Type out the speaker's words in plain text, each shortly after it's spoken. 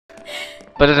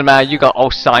But it doesn't matter, you got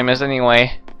Alzheimer's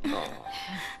anyway.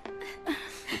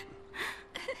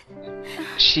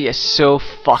 She is so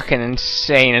fucking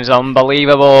insane, it's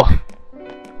unbelievable.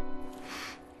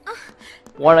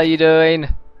 What are you doing?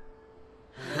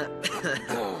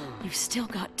 You've still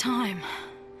got time.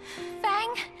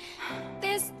 Fang,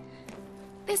 there's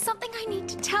something I need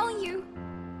to tell you.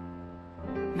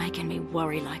 Making me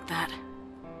worry like that.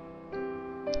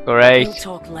 Great. We'll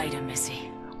talk later, Missy.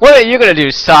 What are you gonna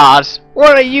do, Sars?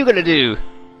 What are you gonna do?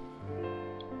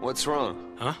 What's wrong?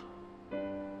 Huh?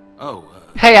 Oh,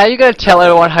 Hey, are you gonna tell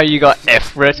everyone how you got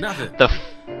Ifrit? nothing. The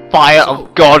fire So,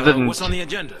 of God and what's on the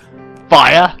agenda?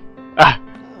 fire? Ah,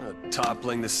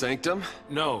 Toppling the sanctum?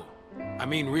 No, I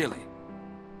mean really.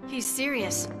 He's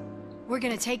serious. We're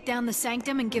gonna take down the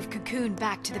sanctum and give Cocoon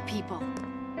back to the people.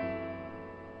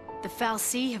 The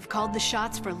Fal'Cie have called the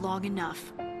shots for long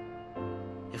enough.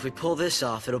 If we pull this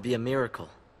off, it'll be a miracle.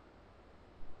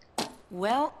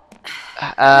 Well,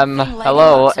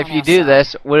 hello, if you do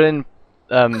this, wouldn't,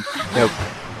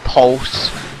 Pulse,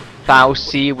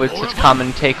 Fal'Cie would just come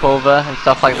and take over and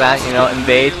stuff like that, you know,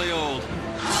 invade? Really old.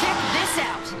 check this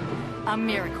out. A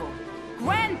miracle.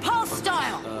 Grand Pulse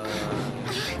style.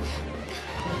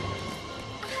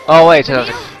 Oh wait, Go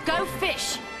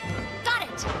fish. Got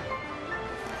it.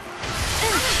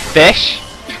 fish?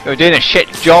 You're doing a shit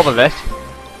job of it.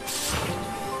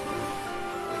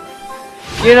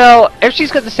 You know, if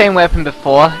she's got the same weapon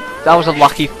before, that was a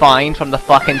lucky find from the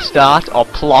fucking start, or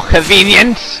plot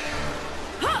convenience.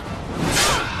 Did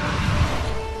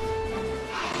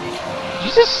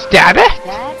you just stab it?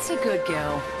 That's a good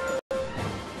girl.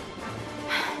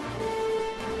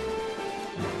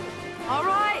 All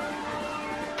right.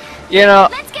 You know,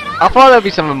 Let's get I on. thought there'd be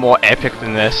something more epic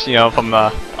than this, you know, from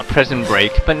a prison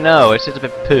break, but no, it's just a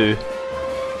bit poo.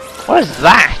 What is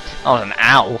that? Oh, it's an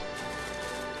owl.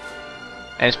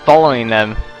 And it's following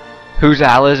them. Whose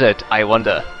owl is it, I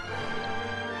wonder?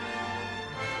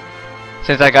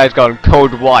 Since that guy's gone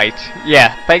code white.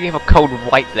 Yeah, thank you for code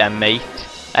white there, mate.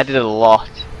 I did a lot.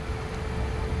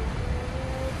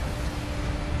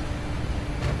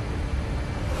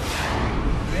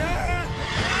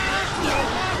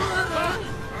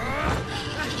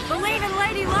 Believe in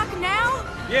Lady Luck now?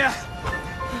 Yeah,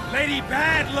 Lady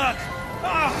Bad Luck.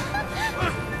 Oh.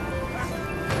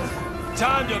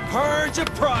 Time to purge a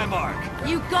Primarch.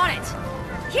 You got it.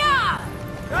 Yeah.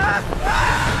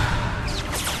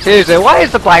 Seriously, why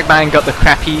has the black man got the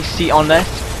crappy seat on this?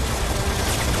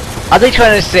 Are they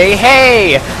trying to say,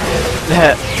 hey,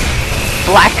 the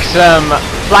black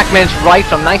men's right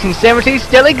from 1970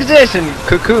 still exists in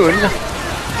Cocoon?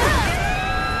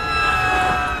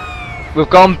 We've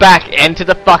gone back into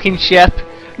the fucking ship.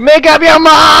 Make up your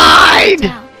mind!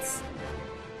 Doubts.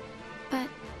 But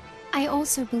I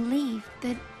also believe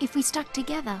that if we stuck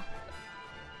together,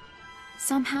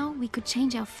 somehow we could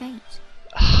change our fate.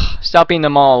 Stop being the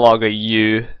monologue,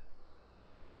 you.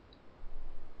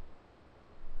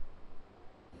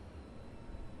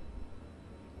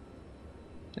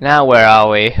 Now where are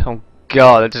we? Oh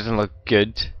god, that doesn't look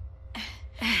good.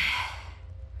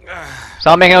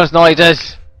 Stop making those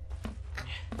noises!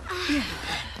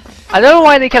 I don't know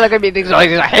why they can't look at me these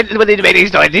noises. I hate it when they make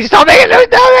these noises. Stop making those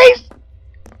noises!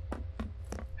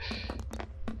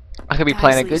 I could be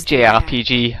playing a good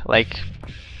JRPG like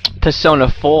Persona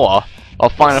 4 or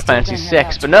Final Fantasy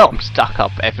 6, but no, I'm stuck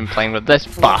up effing playing with this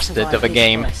bastard of a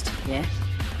game. Yeah.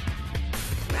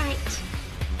 Right.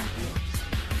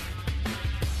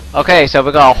 Okay, so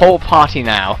we've got a whole party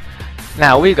now.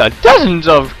 Now we've got dozens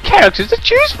of characters to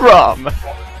choose from!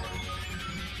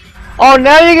 Oh,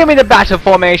 now you give me the battle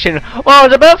formation! Well,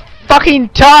 it's about fucking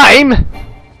time!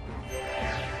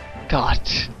 God,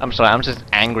 I'm sorry, I'm just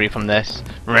angry from this.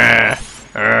 Okay,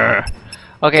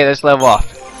 let's level up.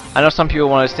 I know some people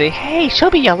want to say, hey, show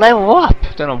me your level up!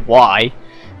 Don't know why.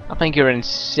 I think you're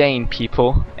insane,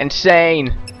 people.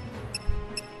 Insane!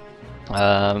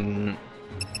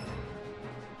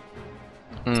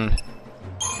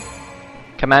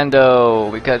 Commando!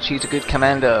 We gotta choose a good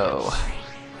commando.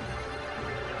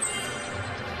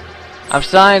 I've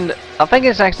signed. I think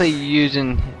it's actually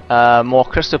using more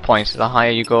crystal points the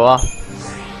higher you go up.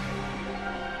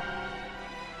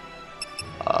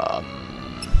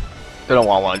 Don't know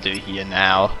what I want to do here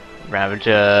now.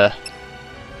 Ravager.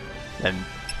 Then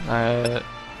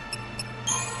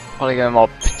probably get more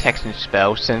protection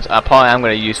spells since I probably am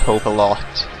going to use hope a lot,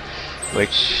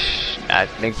 which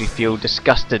makes me feel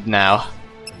disgusted now.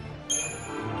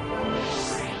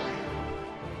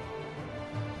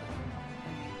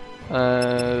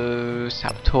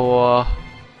 Saboteur.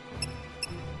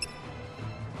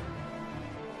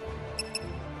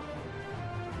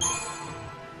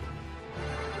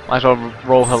 Might as well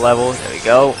roll her level. There we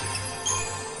go.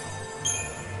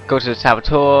 Go to the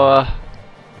saboteur.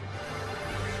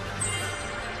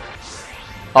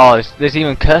 Oh, there's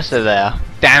even cursor there.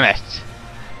 Damn it!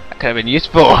 That could have been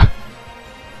useful.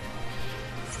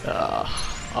 Oh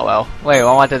well. Wait,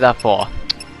 what did that for?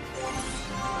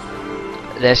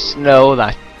 There's Snow,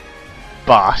 that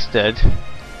bastard.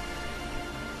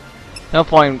 No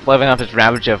point leveling up his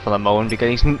Ravager for the moment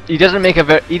because he doesn't make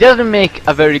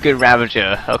a very good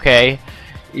Ravager. Okay,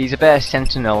 he's a better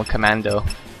Sentinel Commando.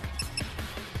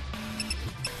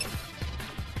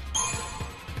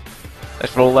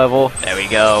 Let's roll level. There we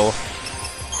go.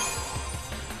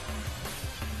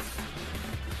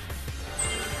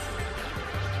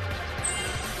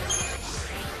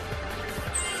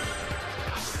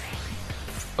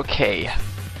 Okay.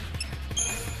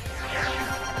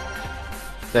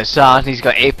 The Sergeant, he's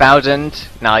got 8,000.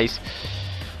 Nice.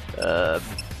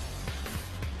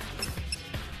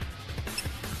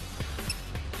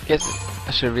 Guess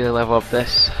I should really level up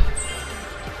this.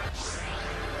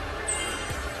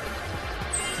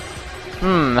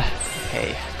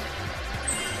 Okay.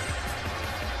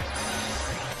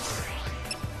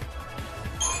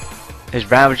 His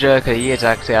Ravager, because he is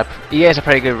actually he is a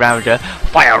pretty good Ravager.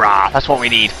 Fire-ah! That's what we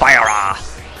need. Fire-ah!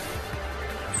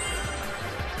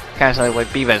 Kind of sound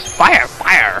like beavers. Fire!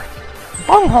 Fire!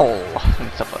 Bunghole!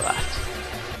 And stuff like that.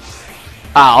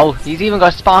 Ow! He's even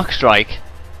got Spark Strike,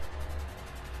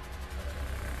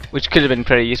 which could have been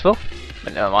pretty useful,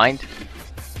 but never mind.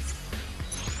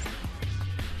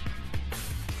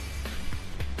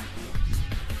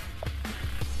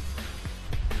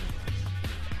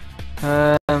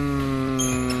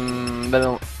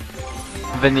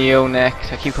 Vineo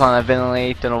next. I keep calling it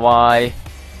Ventilate, don't know why.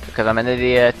 Because I'm an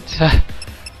idiot.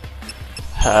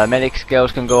 Medic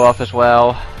skills can go off as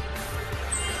well.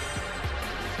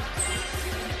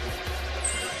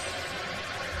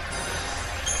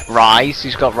 Rise,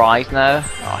 he's got Rise now.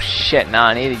 Oh shit, now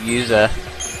I need to use a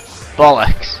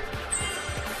bollocks.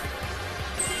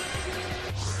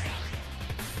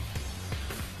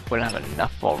 Wouldn't have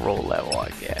enough for roll level, I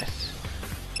guess.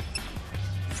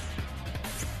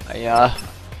 Yeah,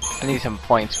 I need some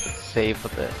points for the save for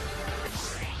the.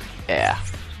 Yeah,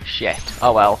 shit.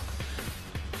 Oh well.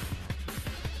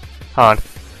 Hold on.